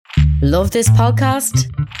Love this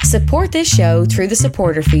podcast? Support this show through the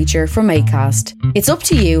supporter feature from Acast. It's up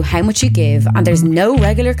to you how much you give and there's no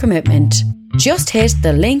regular commitment. Just hit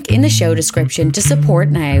the link in the show description to support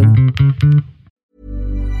now.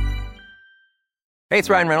 Hey, it's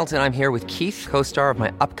Ryan Reynolds, and I'm here with Keith, co-star of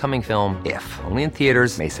my upcoming film, If, only in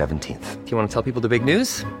theaters May 17th. Do you want to tell people the big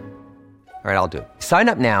news? All right, I'll do it. Sign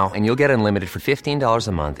up now and you'll get unlimited for $15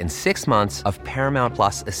 a month and 6 months of Paramount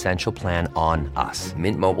Plus Essential Plan on us.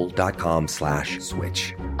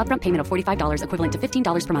 MintMobile.com/switch. Upfront payment of $45 equivalent to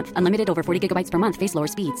 $15 per month. Unlimited over 40 gigabytes per month. Face lower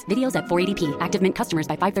speeds. Videos at 480p. Active Mint customers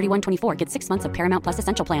by 531.24 get 6 months of Paramount Plus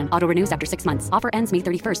Essential Plan. Auto renews after 6 months. Offer ends May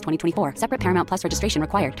 31st, 2024. Separate Paramount Plus registration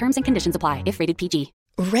required. Terms and conditions apply if rated PG.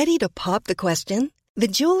 Ready to pop the question? The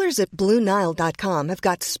jewelers at BlueNile.com have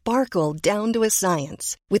got sparkle down to a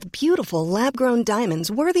science with beautiful lab-grown diamonds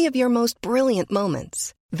worthy of your most brilliant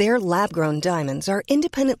moments. Their lab-grown diamonds are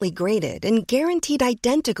independently graded and guaranteed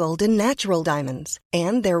identical to natural diamonds,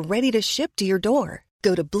 and they're ready to ship to your door.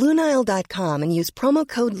 Go to BlueNile.com and use promo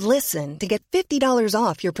code LISTEN to get $50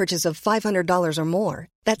 off your purchase of $500 or more.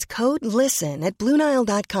 That's code LISTEN at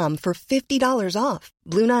BlueNile.com for $50 off.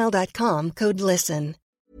 BlueNile.com, code LISTEN.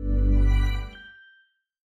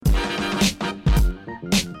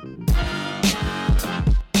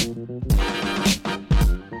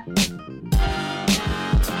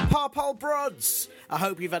 Parpole Brods! I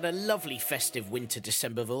hope you've had a lovely festive winter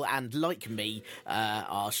Decemberville and, like me,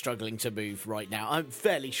 are struggling to move right now. I'm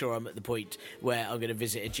fairly sure I'm at the point where I'm going to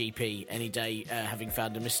visit a GP any day, having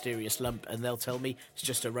found a mysterious lump, and they'll tell me it's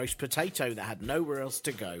just a roast potato that had nowhere else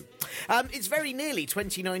to go. It's very nearly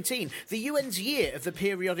 2019, the UN's year of the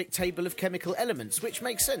periodic table of chemical elements, which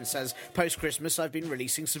makes sense as post-Christmas I've been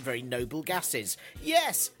releasing some very noble gases.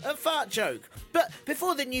 Yes, a fart joke! But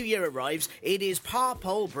before the new year arrives, it is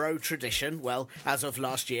Parpole Bro tradition, well, as of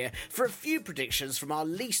last year, for a few predictions from our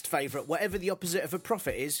least favourite, whatever the opposite of a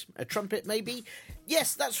prophet is. A trumpet, maybe?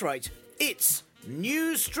 Yes, that's right. It's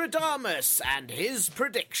Newstradamus and his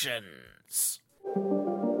predictions.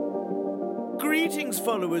 Greetings,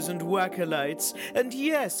 followers and whackalites, and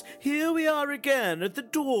yes, here we are again at the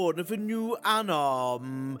dawn of a new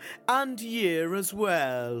annum, and year as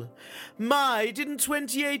well. My, didn't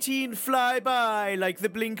 2018 fly by like the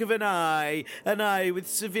blink of an eye with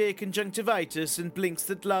severe conjunctivitis and blinks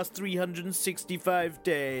that last 365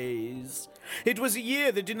 days? It was a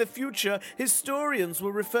year that in the future historians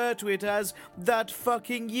will refer to it as that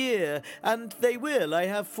fucking year, and they will. I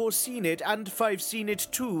have foreseen it, and I've seen it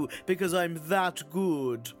too, because I'm that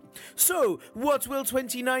good. So, what will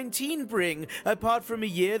 2019 bring, apart from a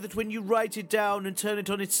year that when you write it down and turn it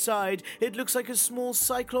on its side, it looks like a small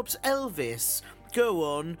Cyclops Elvis? Go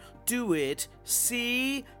on, do it,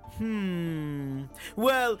 see?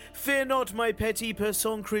 Well, fear not, my petty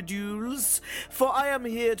person credules, for I am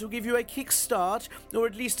here to give you a kickstart, or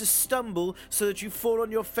at least a stumble, so that you fall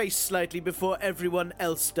on your face slightly before everyone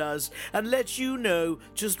else does, and let you know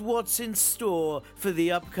just what's in store for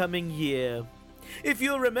the upcoming year. If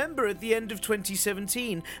you'll remember, at the end of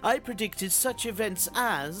 2017, I predicted such events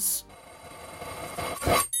as...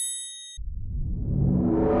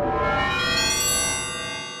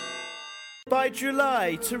 By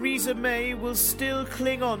July, Theresa May will still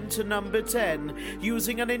cling on to number 10,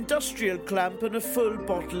 using an industrial clamp and a full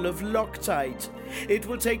bottle of Loctite. It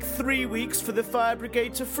will take 3 weeks for the fire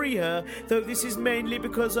brigade to free her, though this is mainly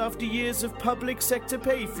because after years of public sector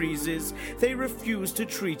pay freezes, they refuse to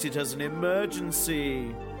treat it as an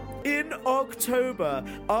emergency. In October,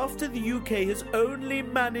 after the UK has only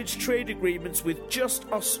managed trade agreements with just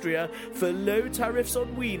Austria for low tariffs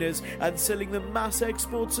on wieners and selling them mass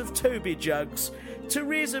exports of Toby jugs,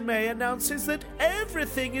 Theresa May announces that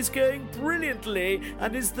everything is going brilliantly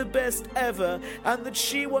and is the best ever, and that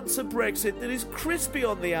she wants a Brexit that is crispy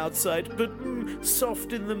on the outside but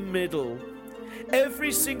soft in the middle.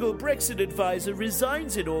 Every single Brexit advisor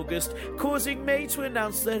resigns in August, causing May to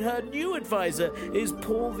announce that her new advisor is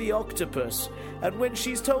Paul the Octopus, and when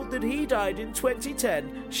she's told that he died in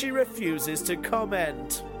 2010, she refuses to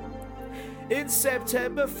comment. In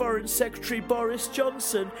September, Foreign Secretary Boris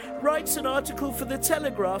Johnson writes an article for The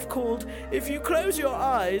Telegraph called "If You Close Your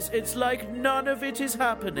Eyes, It's Like None of It Is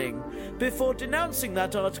Happening," before denouncing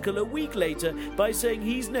that article a week later by saying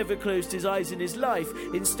he's never closed his eyes in his life,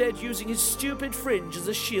 instead using his stupid fringe as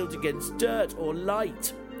a shield against dirt or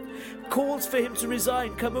light. Calls for him to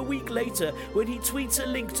resign come a week later when he tweets a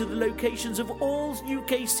link to the locations of all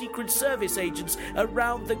UK Secret Service agents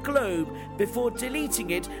around the globe before deleting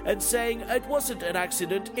it and saying it wasn't an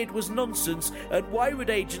accident, it was nonsense, and why would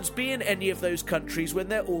agents be in any of those countries when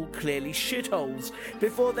they're all clearly shitholes,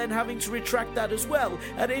 before then having to retract that as well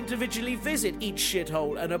and individually visit each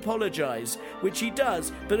shithole and apologise, which he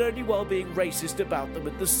does, but only while being racist about them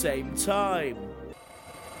at the same time.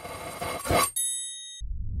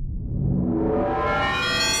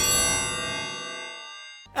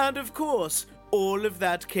 And of course, all of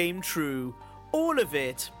that came true. All of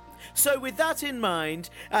it. So with that in mind,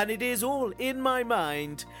 and it is all in my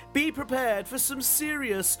mind, be prepared for some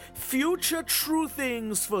serious future true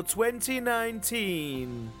things for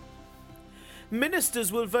 2019.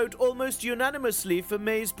 Ministers will vote almost unanimously for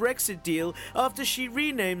May's Brexit deal after she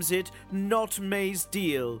renames it Not May's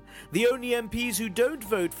Deal. The only MPs who don't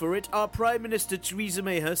vote for it are Prime Minister Theresa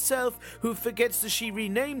May herself, who forgets that she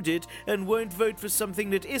renamed it and won't vote for something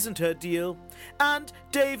that isn't her deal, and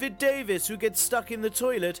David Davis, who gets stuck in the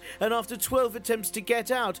toilet and after 12 attempts to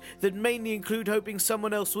get out that mainly include hoping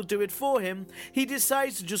someone else will do it for him, he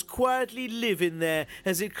decides to just quietly live in there,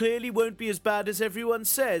 as it clearly won't be as bad as everyone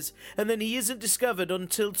says, and then he isn't discovered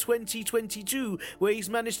until 2022, where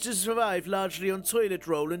he's managed to survive largely on toilet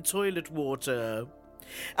roll and toilet water.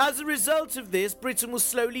 As a result of this, Britain will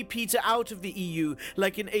slowly peter out of the EU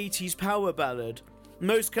like an 80s power ballad.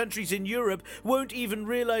 Most countries in Europe won't even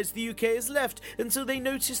realise the UK has left until they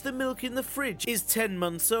notice the milk in the fridge is 10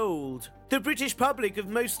 months old. The British public have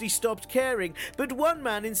mostly stopped caring, but one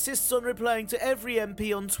man insists on replying to every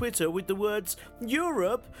MP on Twitter with the words,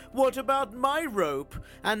 "Europe? What about my rope?"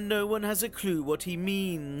 And no one has a clue what he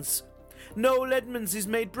means. Noel Edmonds is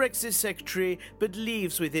made Brexit Secretary, but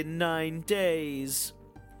leaves within 9 days.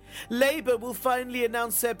 Labour will finally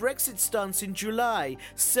announce their Brexit stance in July,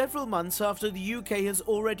 several months after the UK has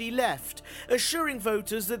already left, assuring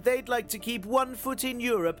voters that they'd like to keep one foot in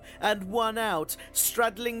Europe and one out,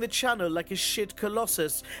 straddling the channel like a shit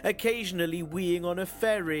colossus, occasionally weeing on a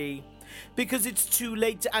ferry. Because it's too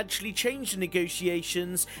late to actually change the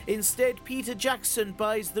negotiations, instead Peter Jackson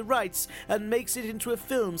buys the rights and makes it into a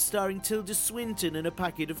film starring Tilda Swinton and a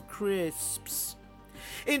packet of crisps.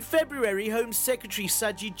 In February, Home Secretary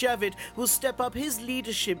Sajid Javid will step up his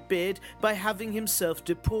leadership bid by having himself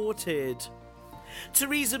deported.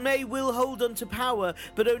 Theresa May will hold on to power,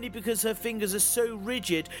 but only because her fingers are so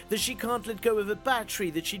rigid that she can't let go of a battery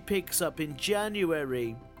that she picks up in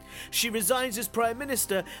January. She resigns as Prime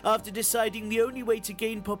Minister after deciding the only way to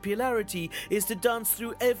gain popularity is to dance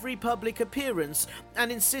through every public appearance,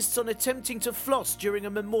 and insists on attempting to floss during a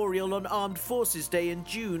memorial on Armed Forces Day in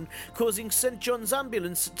June, causing St John's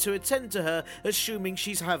Ambulance to attend to her, assuming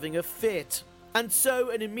she's having a fit. And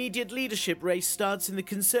so an immediate leadership race starts in the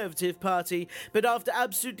Conservative Party, but after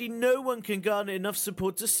absolutely no one can garner enough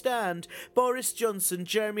support to stand, Boris Johnson,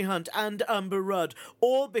 Jeremy Hunt and Amber Rudd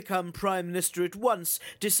all become Prime Minister at once,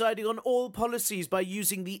 deciding on all policies by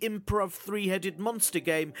using the improv three-headed monster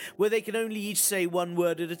game, where they can only each say one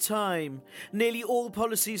word at a time. Nearly all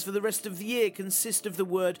policies for the rest of the year consist of the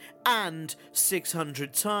word "and"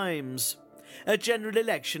 600 times. A general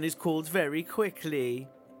election is called very quickly.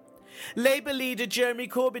 Labour leader Jeremy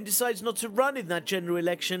Corbyn decides not to run in that general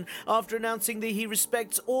election after announcing that he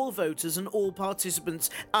respects all voters and all participants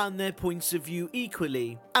and their points of view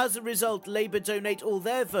equally. As a result, Labour donate all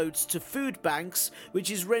their votes to food banks, which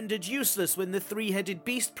is rendered useless when the three-headed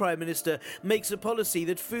beast Prime Minister makes a policy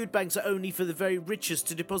that food banks are only for the very richest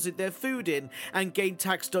to deposit their food in and gain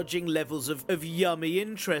tax-dodging levels of yummy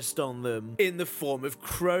interest on them in the form of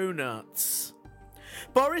cronuts.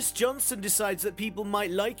 Boris Johnson decides that people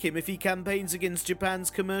might like him if he campaigns against Japan's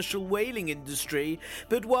commercial whaling industry,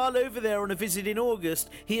 but while over there on a visit in August,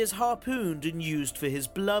 he is harpooned and used for his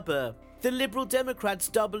blubber. The Liberal Democrats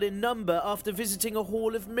double in number after visiting a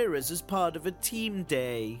hall of mirrors as part of a team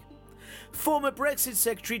day. Former Brexit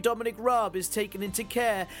Secretary Dominic Raab is taken into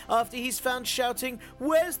care after he's found shouting,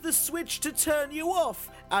 "Where's the switch to turn you off?"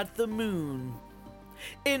 at the moon.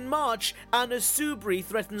 In March, Anna Soubry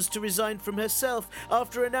threatens to resign from herself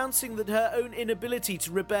after announcing that her own inability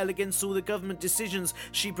to rebel against all the government decisions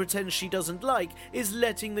she pretends she doesn't like is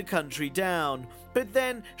letting the country down. But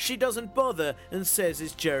then she doesn't bother and says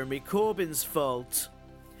it's Jeremy Corbyn's fault.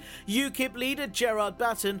 UKIP leader Gerard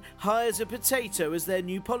Batten hires a potato as their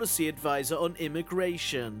new policy advisor on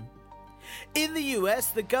immigration. In the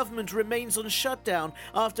US, the government remains on shutdown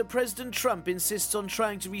after President Trump insists on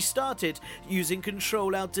trying to restart it using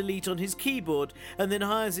Control-Alt-Delete on his keyboard, and then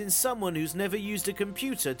hires in someone who's never used a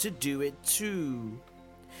computer to do it too.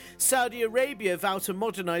 Saudi Arabia vow to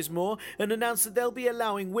modernise more and announce that they'll be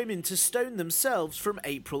allowing women to stone themselves from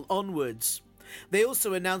April onwards. They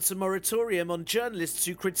also announced a moratorium on journalists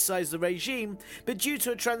who criticise the regime, but due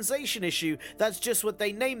to a translation issue, that's just what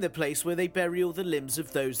they name the place where they bury all the limbs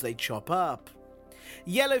of those they chop up.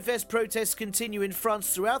 Yellow Vest protests continue in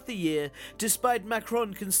France throughout the year, despite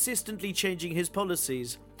Macron consistently changing his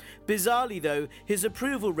policies. Bizarrely though, his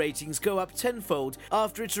approval ratings go up tenfold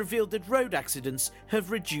after it's revealed that road accidents have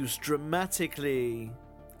reduced dramatically.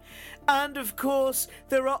 And of course,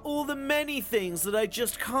 there are all the many things that I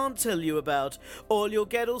just can't tell you about, or you'll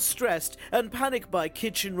get all stressed and panic buy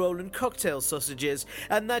kitchen roll and cocktail sausages,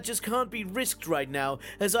 and that just can't be risked right now,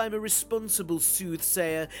 as I'm a responsible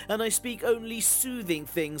soothsayer, and I speak only soothing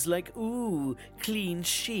things like, ooh, clean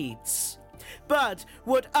sheets. But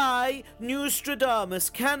what I, Nostradamus,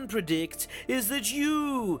 can predict is that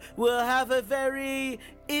you will have a very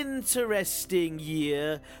interesting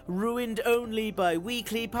year, ruined only by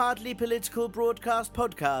weekly, partly political broadcast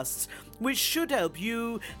podcasts, which should help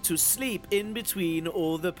you to sleep in between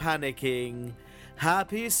all the panicking.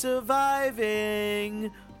 Happy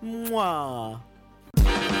surviving! Mwah!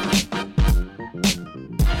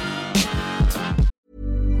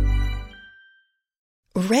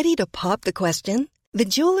 Ready to pop the question? The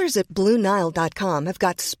jewelers at BlueNile.com have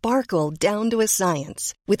got sparkle down to a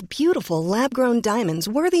science with beautiful lab-grown diamonds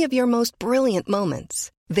worthy of your most brilliant moments.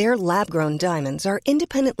 Their lab-grown diamonds are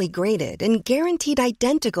independently graded and guaranteed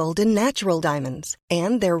identical to natural diamonds,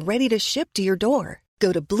 and they're ready to ship to your door.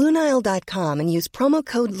 Go to BlueNile.com and use promo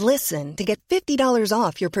code LISTEN to get $50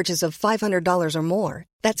 off your purchase of $500 or more.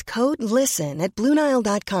 That's code LISTEN at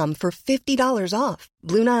BlueNile.com for $50 off.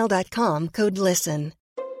 BlueNile.com, code LISTEN.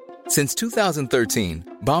 Since 2013,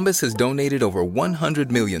 Bombas has donated over 100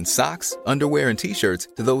 million socks, underwear, and T-shirts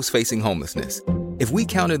to those facing homelessness. If we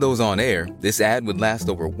counted those on air, this ad would last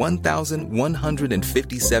over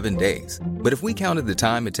 1,157 days. But if we counted the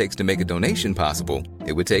time it takes to make a donation possible,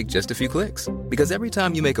 it would take just a few clicks. Because every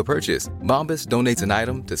time you make a purchase, Bombas donates an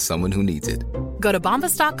item to someone who needs it. Go to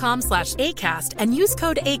bombas.com/ACAST and use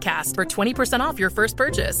code ACAST for 20% off your first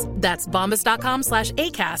purchase. That's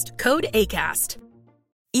bombas.com/ACAST, code ACAST.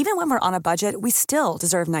 Even when we're on a budget, we still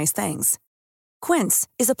deserve nice things. Quince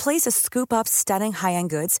is a place to scoop up stunning high-end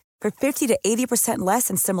goods for 50 to 80% less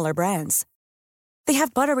than similar brands. They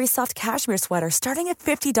have buttery soft cashmere sweaters starting at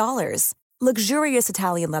 $50, luxurious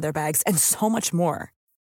Italian leather bags, and so much more.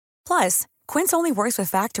 Plus, Quince only works with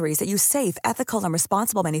factories that use safe, ethical, and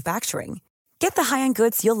responsible manufacturing. Get the high-end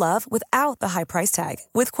goods you'll love without the high price tag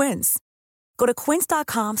with Quince. Go to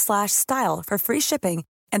quince.com/style for free shipping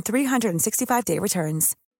and 365-day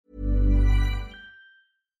returns.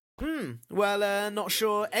 Well, not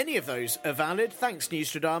sure any of those are valid. Thanks,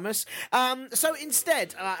 Nostradamus. So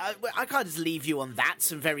instead, I can't just leave you on that,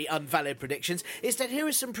 some very unvalid predictions. Instead, here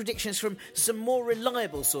are some predictions from some more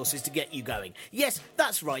reliable sources to get you going. Yes,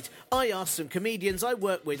 that's right. I asked some comedians I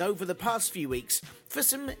worked with over the past few weeks for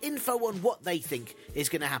some info on what they think is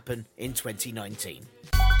going to happen in 2019.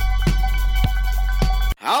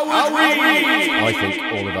 I think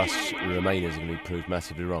all of us Remainers are going to be proved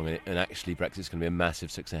massively wrong, and actually Brexit's going to be a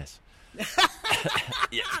massive success. Yeah,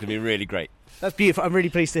 it's going to be really great. That's beautiful. I'm really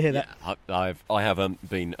pleased to hear that. I haven't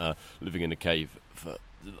been living in a cave for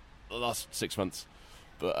the last 6 months,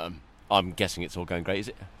 but I'm guessing it's all going great, is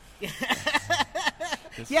it?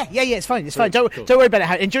 Yeah, it's fine. It's fine. Don't worry about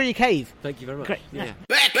it. Enjoy your cave. Thank you very much. Great. Yeah.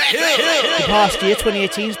 The past year,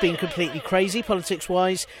 2018, has been completely crazy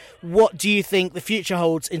politics-wise. What do you think the future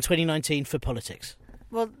holds in 2019 for politics?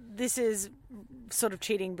 Well, this is sort of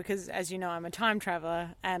cheating because, as you know, I'm a time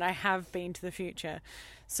traveller and I have been to the future.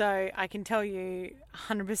 So I can tell you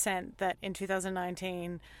 100% that in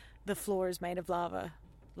 2019, the floor is made of lava,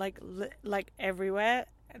 like everywhere.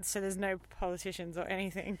 So there's no politicians or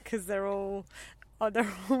anything because they're all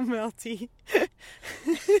melty.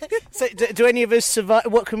 So do any of us survive?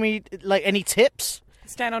 What can we, any tips?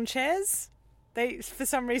 Stand on chairs. For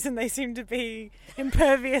some reason, they seem to be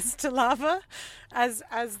impervious to lava, as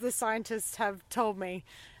the scientists have told me,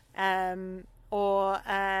 or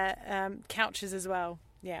couches as well.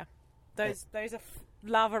 Yeah, those are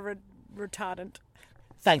lava retardant.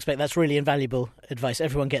 Thanks, mate. That's really invaluable advice.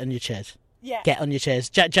 Everyone, get on your chairs. Yeah, get on your chairs.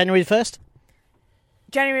 January 1st.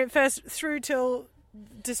 January 1st through till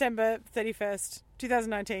December 31st,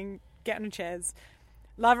 2019. Get on your chairs.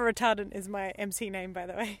 Lava retardant is my MC name, by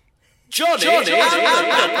the way. Johnny.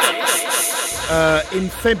 In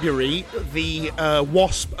February, the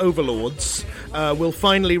WASP overlords will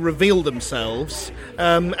finally reveal themselves,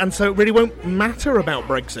 and so it really won't matter about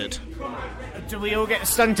Brexit. Do we all get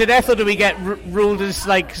stung to death, or do we get ruled as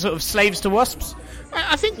like sort of slaves to wasps?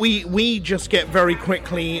 I think we just get very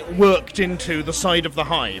quickly worked into the side of the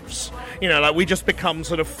hives. You know, like we just become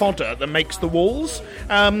sort of fodder that makes the walls.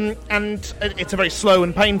 And it's a very slow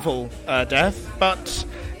and painful death, but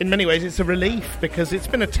in many ways it's a relief because it's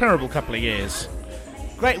been a terrible couple of years.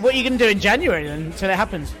 Great. What are you going to do in January then until it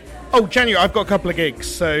happens? Oh, January, I've got a couple of gigs,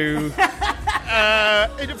 so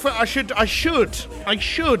I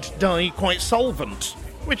should die quite solvent,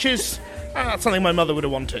 which is something my mother would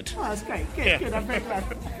have wanted. Oh, that's great. Good. I'm very glad.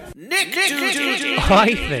 Nick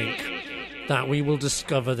I think that we will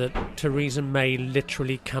discover that Theresa May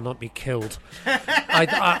literally cannot be killed.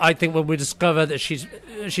 I think when we discover that she's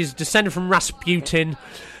descended from Rasputin.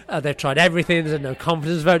 They've tried everything. There's no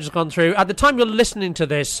confidence vote has gone through. At the time you're listening to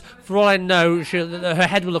this, for all I know, her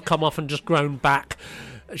head will have come off and just grown back.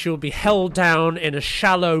 She will be held down in a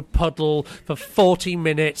shallow puddle for 40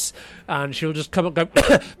 minutes, and she'll just come and go.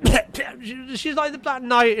 She's like the Black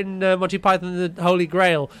Knight in Monty Python and the Holy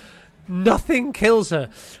Grail. Nothing kills her,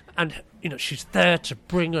 and she's there to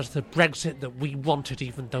bring us the Brexit that we wanted,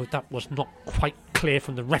 even though that was not quite clear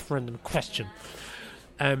from the referendum question.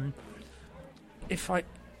 If I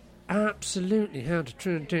absolutely had to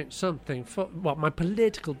try and do something for my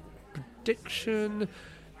political prediction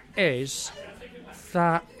is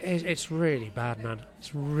that it's really bad, man.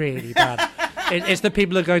 It's really bad. It's the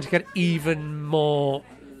people are going to get even more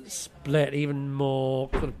split, even more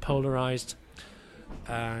kind of polarised.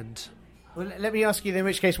 And well, let me ask you, in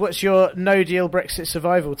which case, what's your no-deal Brexit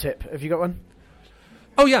survival tip? Have you got one?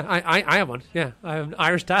 Oh yeah, I have one. Yeah, I have an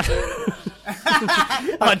Irish dad.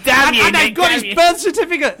 Oh damn you! And I got his birth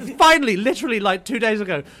certificate. Finally, literally like 2 days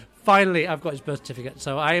ago. Finally, I've got his birth certificate.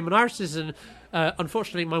 So I am an Irish citizen.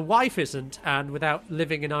 Unfortunately, my wife isn't, and without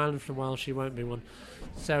living in Ireland for a while, she won't be one.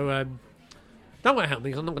 So that won't help me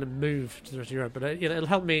because I'm not going to move to the rest of Europe. But it'll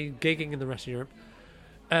help me gigging in the rest of Europe.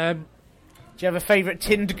 Do you have a favourite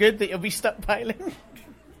tinned good that you'll be stockpiling?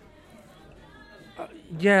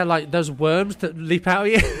 Yeah, like those worms that leap out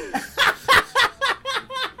at you.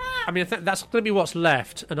 I mean, I think that's going to be what's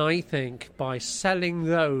left, and I think by selling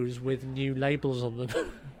those with new labels on them.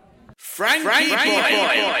 Frankie,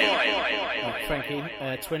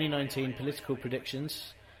 2019 political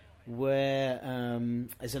predictions, where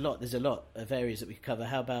there's a lot of areas that we could cover.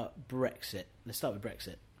 How about Brexit? Let's start with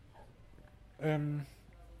Brexit. Do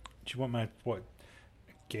you want my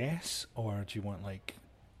guess, or do you want like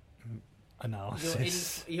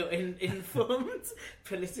analysis? You're informed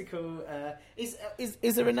political. Is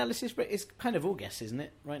there analysis? But it's kind of all guess, isn't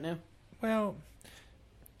it? Right now. Well,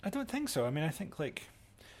 I don't think so. I mean, I think like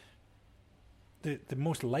the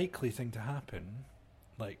most likely thing to happen,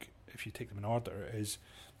 like if you take them in order, is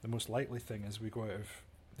the most likely thing is we go out of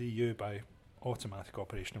the EU by automatic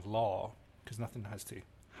operation of law, because nothing has to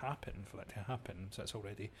happen for that to happen. So it's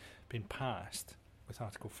already been passed with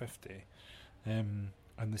Article 50. And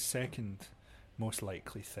the second most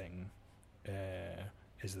likely thing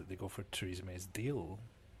is that they go for Theresa May's deal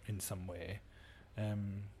in some way,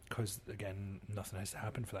 because again, nothing has to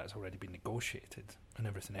happen for that. It's already been negotiated, and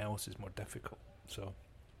everything else is more difficult. So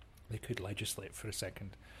they could legislate for a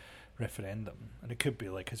second referendum, and it could be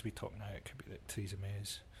like, as we talk now, it could be that Theresa May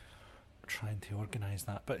is trying to organise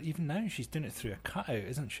that. But even now, she's doing it through a cutout,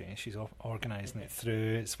 isn't she? She's organising it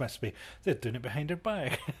through. It's supposed to be they're doing it behind her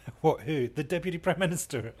back. What? Who? The Deputy Prime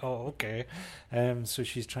Minister? Oh, okay. So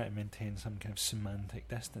she's trying to maintain some kind of semantic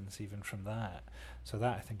distance even from that. So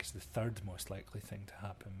that, I think, is the third most likely thing to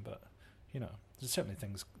happen. But there's certainly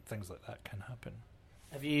things like that can happen.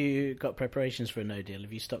 Have you got preparations for a no deal?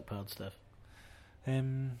 Have you stockpiled stuff?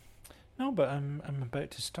 No, but I'm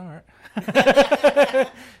about to start.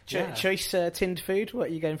 Choice tinned food. What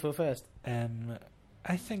are you going for first?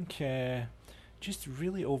 I think just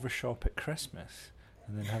really overshop at Christmas,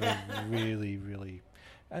 and then have a really, really.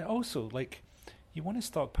 Also, like, you want to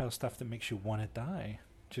stockpile stuff that makes you want to die.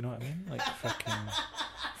 Do you know what I mean? Like fucking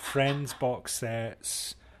Friends box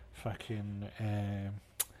sets, fucking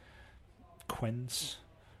Quince,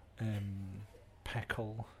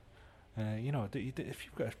 Pickle. If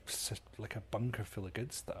you've got a bunker full of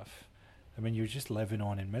good stuff, I mean, you're just living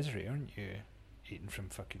on in misery, aren't you? Eating from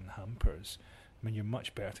fucking hampers. I mean, you're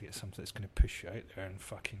much better to get something that's going to push you out there and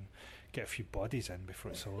fucking get a few bodies in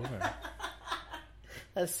before it's all over.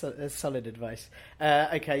 That's solid advice.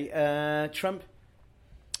 Okay, Trump?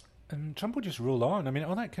 Trump will just roll on. I mean,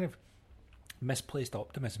 all that kind of misplaced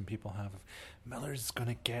optimism people have of Miller's going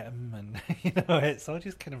to get him, and it's all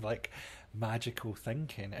just kind of like magical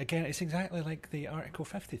thinking. Again, it's exactly like the Article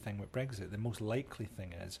 50 thing with Brexit. The most likely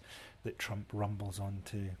thing is that Trump rumbles on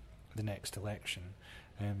to the next election,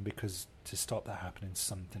 because to stop that happening,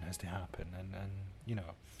 something has to happen, and you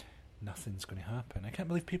know, nothing's going to happen. I can't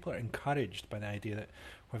believe people are encouraged by the idea that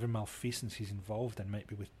whatever malfeasance he's involved in might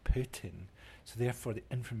be with Putin, so therefore the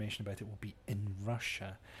information about it will be in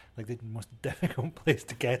Russia, like the most difficult place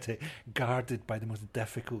to get it, guarded by the most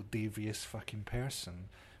difficult, devious fucking person,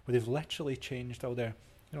 where they've literally changed all their,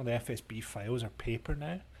 you know, the FSB files are paper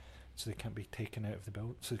now, so they can't be taken out of the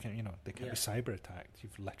build, so they can't, you know, they can't be cyber attacked.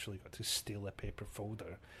 You've literally got to steal a paper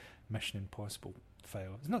folder, Mission Impossible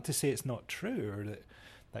file. It's not to say it's not true or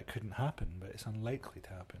that couldn't happen, but it's unlikely to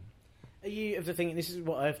happen. Are you of the thing? This is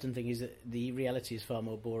what I often think, is that the reality is far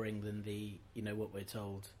more boring than the, you know, what we're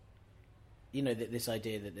told. You know, that this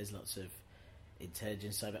idea that there's lots of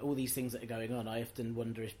intelligence, cyber, all these things that are going on. I often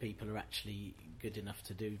wonder if people are actually good enough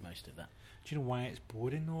to do most of that. Do you know why it's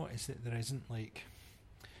boring though? Is that there isn't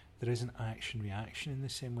action reaction in the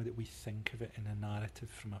same way that we think of it in a narrative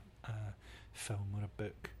from a film or a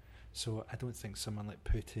book. So I don't think someone like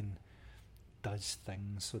Putin does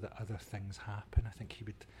things so that other things happen. I think he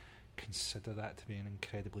would consider that to be an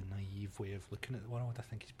incredibly naive way of looking at the world. I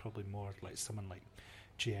think he's probably more like someone like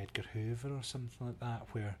J. Edgar Hoover or something like that,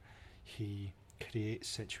 where he creates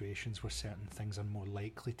situations where certain things are more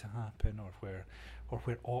likely to happen, or where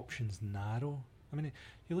options narrow. I mean,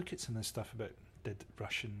 you look at some of the stuff about did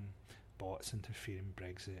Russian bots interfere in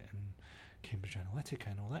Brexit and Cambridge Analytica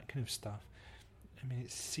and all that kind of stuff. I mean,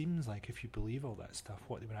 it seems like if you believe all that stuff,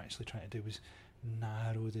 what they were actually trying to do was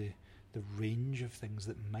narrow the range of things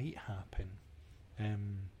that might happen.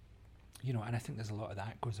 You know, and I think there's a lot of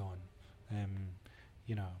that goes on.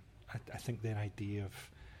 You know, I think their idea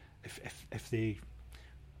of if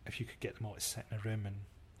you could get them all to sit in a room and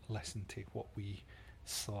listen to what we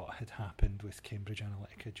thought had happened with Cambridge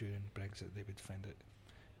Analytica during Brexit, they would find it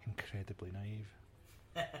incredibly naive.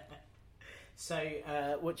 So,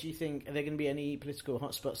 what do you think? Are there going to be any political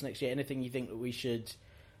hotspots next year? Anything you think that we should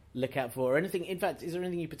look out for? Or anything? In fact, is there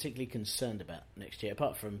anything you're particularly concerned about next year,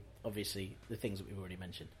 apart from obviously the things that we've already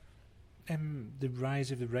mentioned? The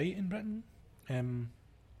rise of the right in Britain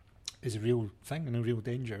is a real thing and a real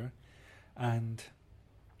danger, and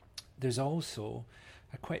there's also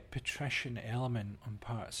a quite patrician element on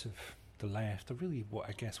parts of the left, or really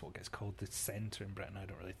what gets called the centre in Britain. I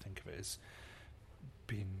don't really think of it as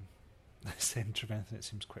being the centre of anything. It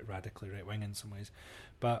seems quite radically right-wing in some ways.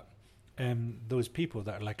 But those people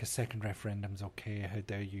that are like, a second referendum's okay, how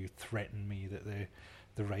dare you threaten me that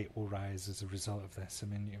the right will rise as a result of this. I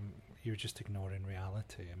mean, you're just ignoring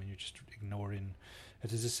reality. I mean, you're just ignoring...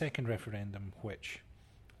 It is a second referendum which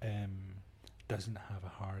doesn't have a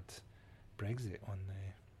hard Brexit on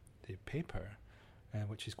the paper,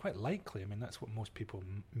 which is quite likely. I mean, that's what most people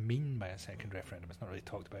mean by a second referendum. It's not really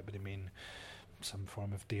talked about, but they mean some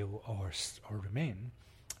form of deal or remain.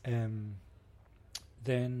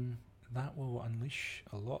 Then that will unleash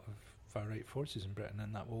a lot of far-right forces in Britain,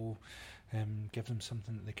 and that will give them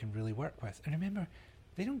something that they can really work with. And remember,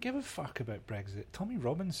 they don't give a fuck about Brexit. Tommy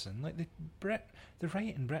Robinson, like the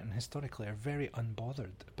right in Britain historically are very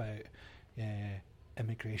unbothered about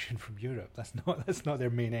immigration from Europe. That's not their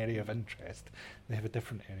main area of interest. They have a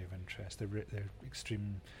different area of interest. They're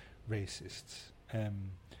extreme racists,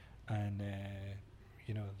 and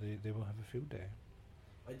you know, they will have a field day.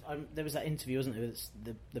 There was that interview, wasn't there,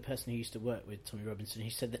 with the person who used to work with Tommy Robinson, who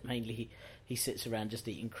said that mainly he sits around just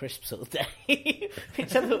eating crisps all day,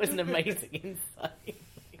 which I thought was an amazing insight.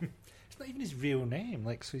 It's not even his real name,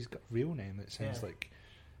 like, so he's got a real name that sounds like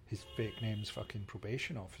his fake name's fucking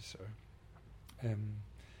probation officer.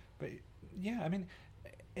 But yeah, I mean,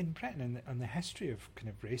 in Britain, and the history of kind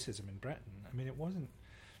of racism in Britain, I mean, it wasn't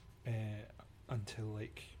until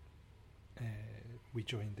like we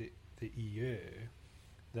joined the EU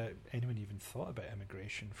that anyone even thought about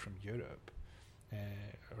immigration from Europe,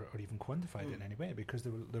 or even quantified it in any way, because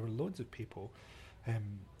there were loads of people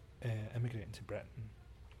immigrating to Britain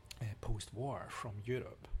post-war from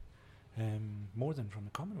Europe, more than from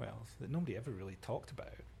the Commonwealth, that nobody ever really talked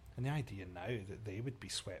about. And the idea now that they would be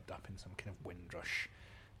swept up in some kind of Windrush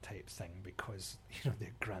type thing because, you know,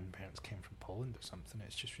 their grandparents came from Poland or something,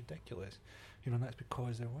 it's just ridiculous. You know, and that's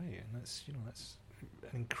because they're white, and that's an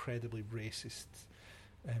incredibly racist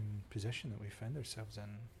position that we find ourselves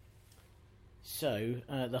in. So,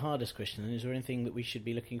 the hardest question, is there anything that we should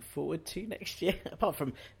be looking forward to next year? Apart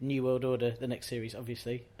from New World Order, the next series,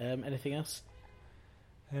 obviously. Anything else?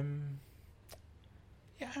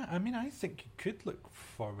 Yeah, I mean, I think you could look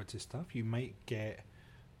forward to stuff. You might get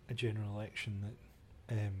a general election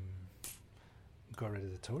that got rid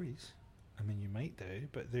of the Tories. I mean, you might do,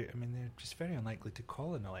 but they're just very unlikely to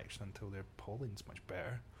call an election until their polling's much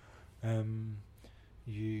better.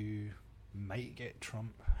 You might get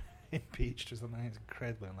Trump impeached or something. It's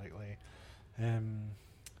incredibly unlikely.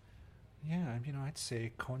 Yeah, you know, I'd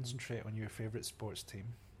say concentrate on your favourite sports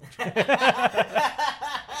team.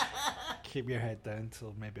 Keep your head down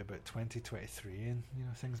till maybe about 2023, and you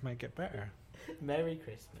know things might get better. Merry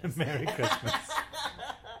Christmas. Merry Christmas.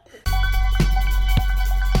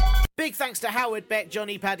 Big thanks to Howard, Beck,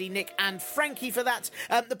 Johnny, Paddy, Nick and Frankie for that.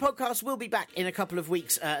 The podcast will be back in a couple of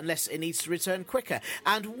weeks unless it needs to return quicker.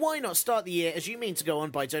 And why not start the year as you mean to go on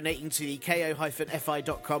by donating to the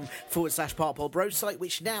ko-fi.com/Parpol Bros site,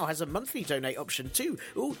 which now has a monthly donate option too.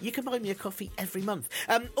 Ooh, you can buy me a coffee every month.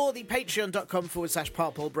 Or the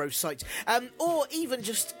patreon.com/Parpol Bros site. Or even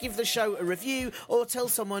just give the show a review or tell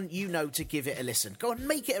someone you know to give it a listen. Go on,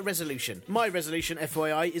 make it a resolution. My resolution,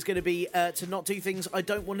 FYI, is going to be to not do things I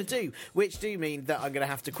don't want to do, which do mean that I'm going to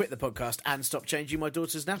have to quit the podcast and stop changing my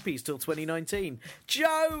daughter's nappies till 2019.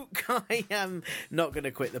 Joke! I am not going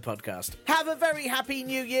to quit the podcast. Have a very happy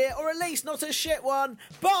new year, or at least not a shit one.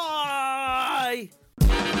 Bye!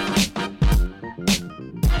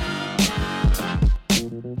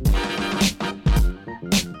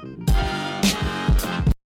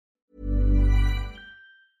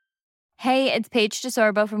 Hey, it's Paige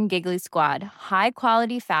DeSorbo from Giggly Squad. High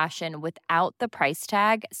quality fashion without the price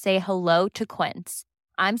tag. Say hello to Quince.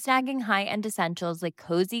 I'm snagging high-end essentials like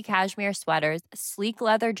cozy cashmere sweaters, sleek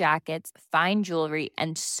leather jackets, fine jewelry,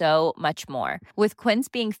 and so much more. With Quince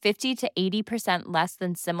being 50 to 80% less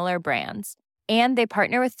than similar brands. And they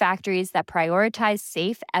partner with factories that prioritize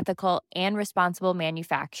safe, ethical, and responsible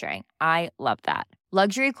manufacturing. I love that.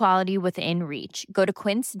 Luxury quality within reach. Go to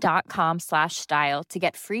quince.com/style to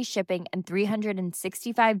get free shipping and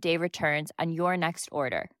 365-day returns on your next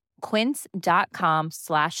order.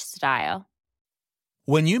 Quince.com/style.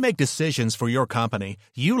 When you make decisions for your company,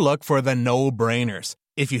 you look for the no-brainers.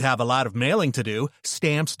 If you have a lot of mailing to do,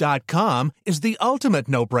 Stamps.com is the ultimate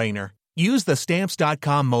no-brainer. Use the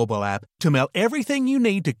Stamps.com mobile app to mail everything you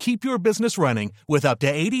need to keep your business running with up to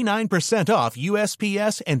 89% off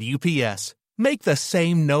USPS and UPS. Make the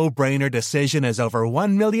same no-brainer decision as over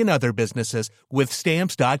 1 million other businesses with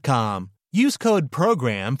Stamps.com. Use code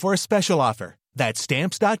PROGRAM for a special offer. That's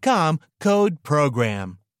Stamps.com, code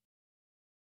PROGRAM.